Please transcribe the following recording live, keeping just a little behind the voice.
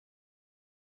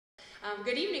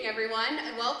Good evening, everyone,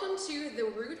 and welcome to the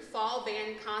Root Fall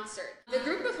Band concert. The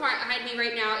group behind me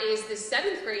right now is the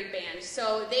 7th grade band.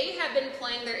 So they have been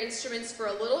playing their instruments for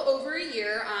a little over a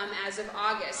year as of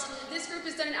August. This group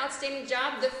has done an outstanding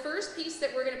job. The first piece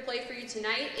that we're going to play for you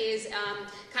tonight is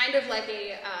kind of like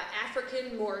a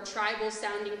African, more tribal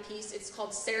sounding piece. It's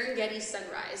called Serengeti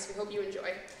Sunrise. We hope you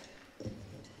enjoy.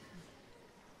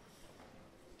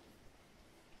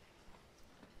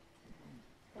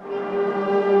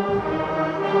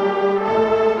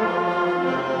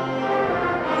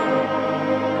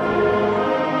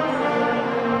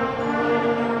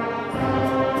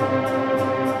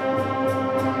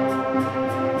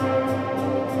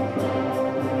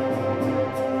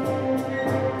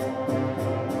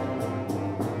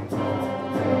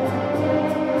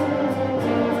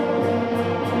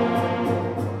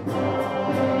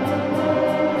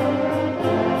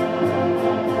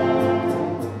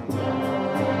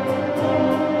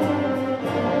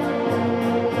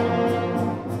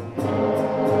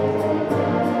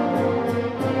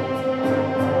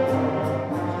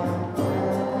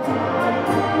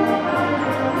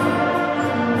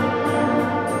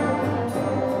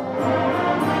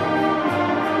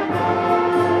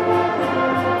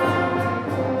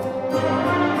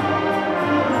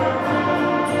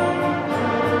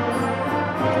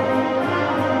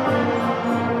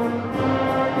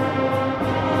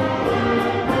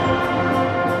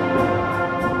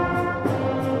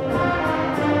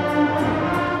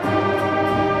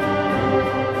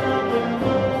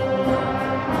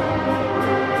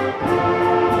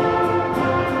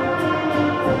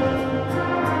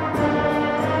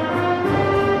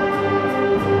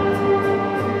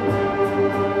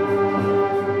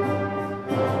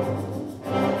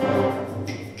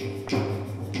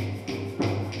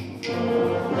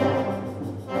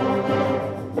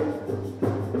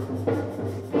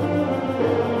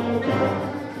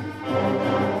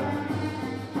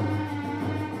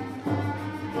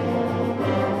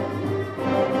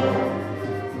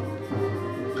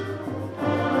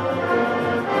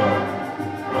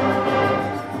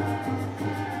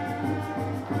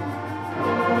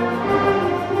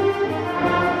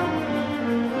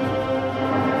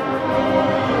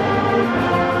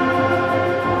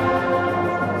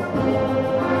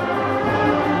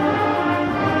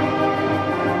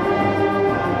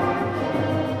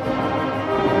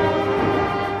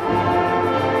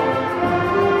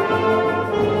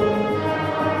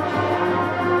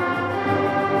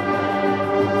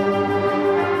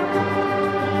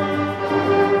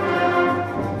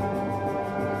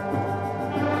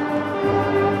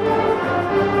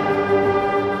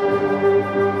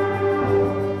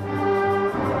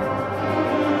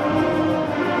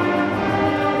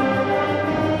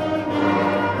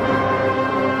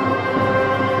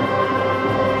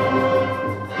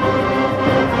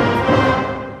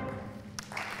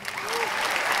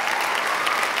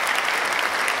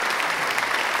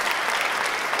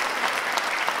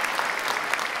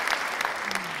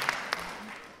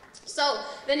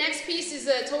 The next piece is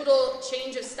a total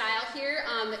change of style here,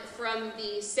 from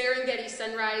the Serengeti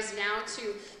Sunrise now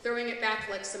to throwing it back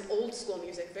like some old school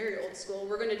music, very old school.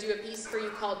 We're going to do a piece for you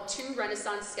called Two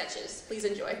Renaissance Sketches. Please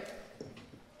enjoy.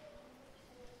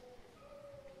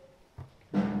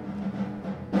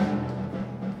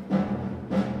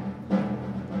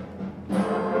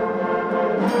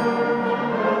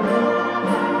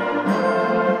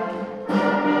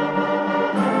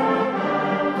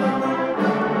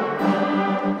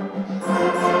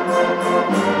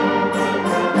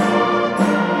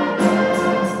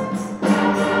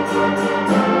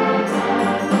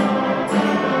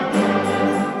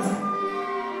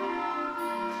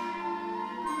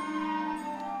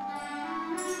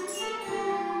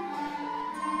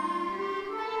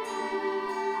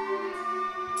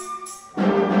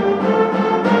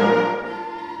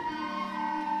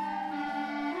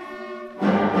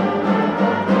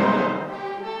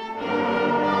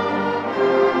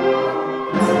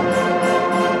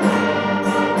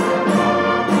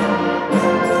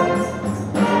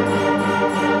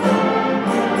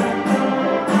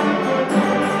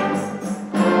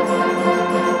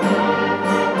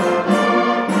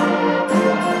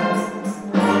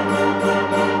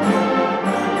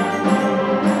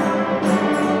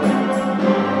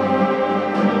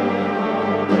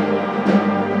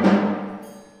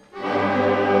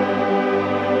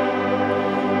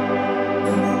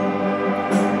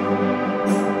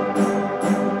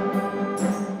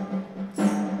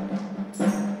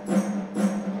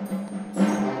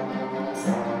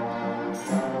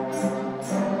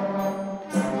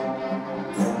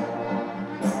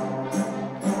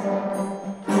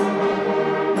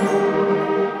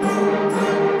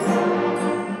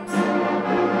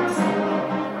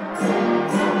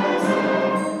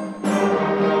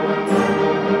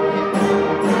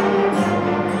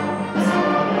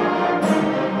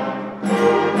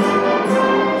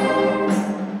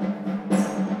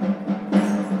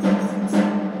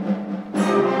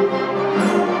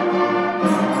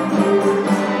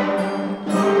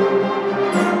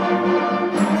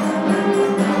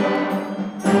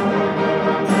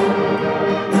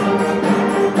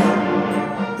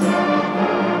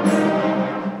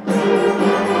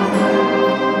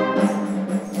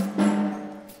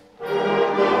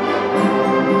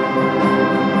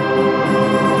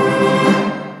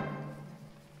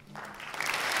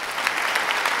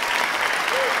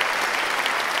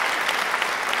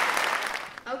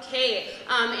 Okay,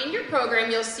 in your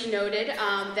program you'll see noted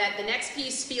that the next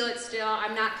piece, Feel It Still,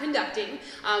 I'm not conducting.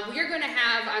 We are going to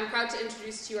have, I'm proud to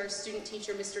introduce to you our student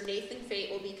teacher, Mr. Nathan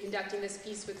Fate, will be conducting this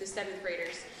piece with the 7th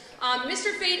graders.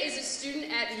 Mr. Fate is a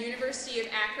student at the University of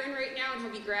Akron right now, and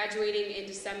he'll be graduating in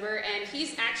December, and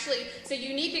he's actually, it's a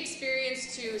unique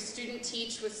experience to student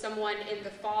teach with someone in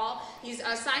the fall. He's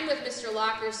assigned with Mr.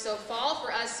 Locker, so fall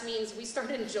for us means we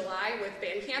start in July with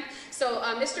band camp. So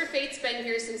Mr. Fate's been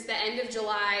here since the end of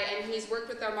July, and he's worked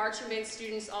with our marching band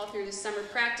students all through the summer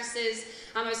practices.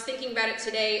 I was thinking about it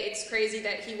today. It's crazy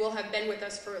that he will have been with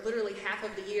us for literally half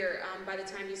of the year by the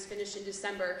time he's finished in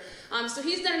December. So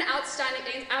he's done an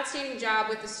outstanding job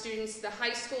with the students. The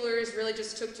high schoolers really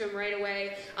just took to him right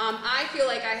away. I feel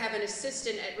like I have an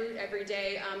assistant at Root every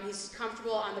day. He's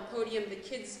comfortable on the podium. The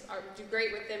kids do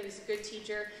great with him. He's a good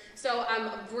teacher. So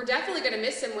we're definitely going to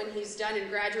miss him when he's done and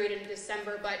graduated in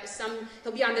December, but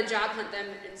he'll be on the job hunt then,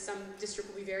 and some district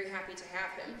will be very happy to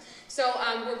have him. So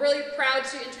we're really proud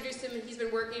to introduce him. He's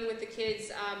been working with the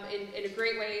kids in a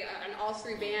great way on all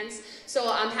 3 bands.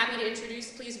 So I'm happy to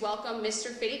introduce, please welcome Mr.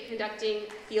 Fate conducting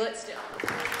Feel It Still.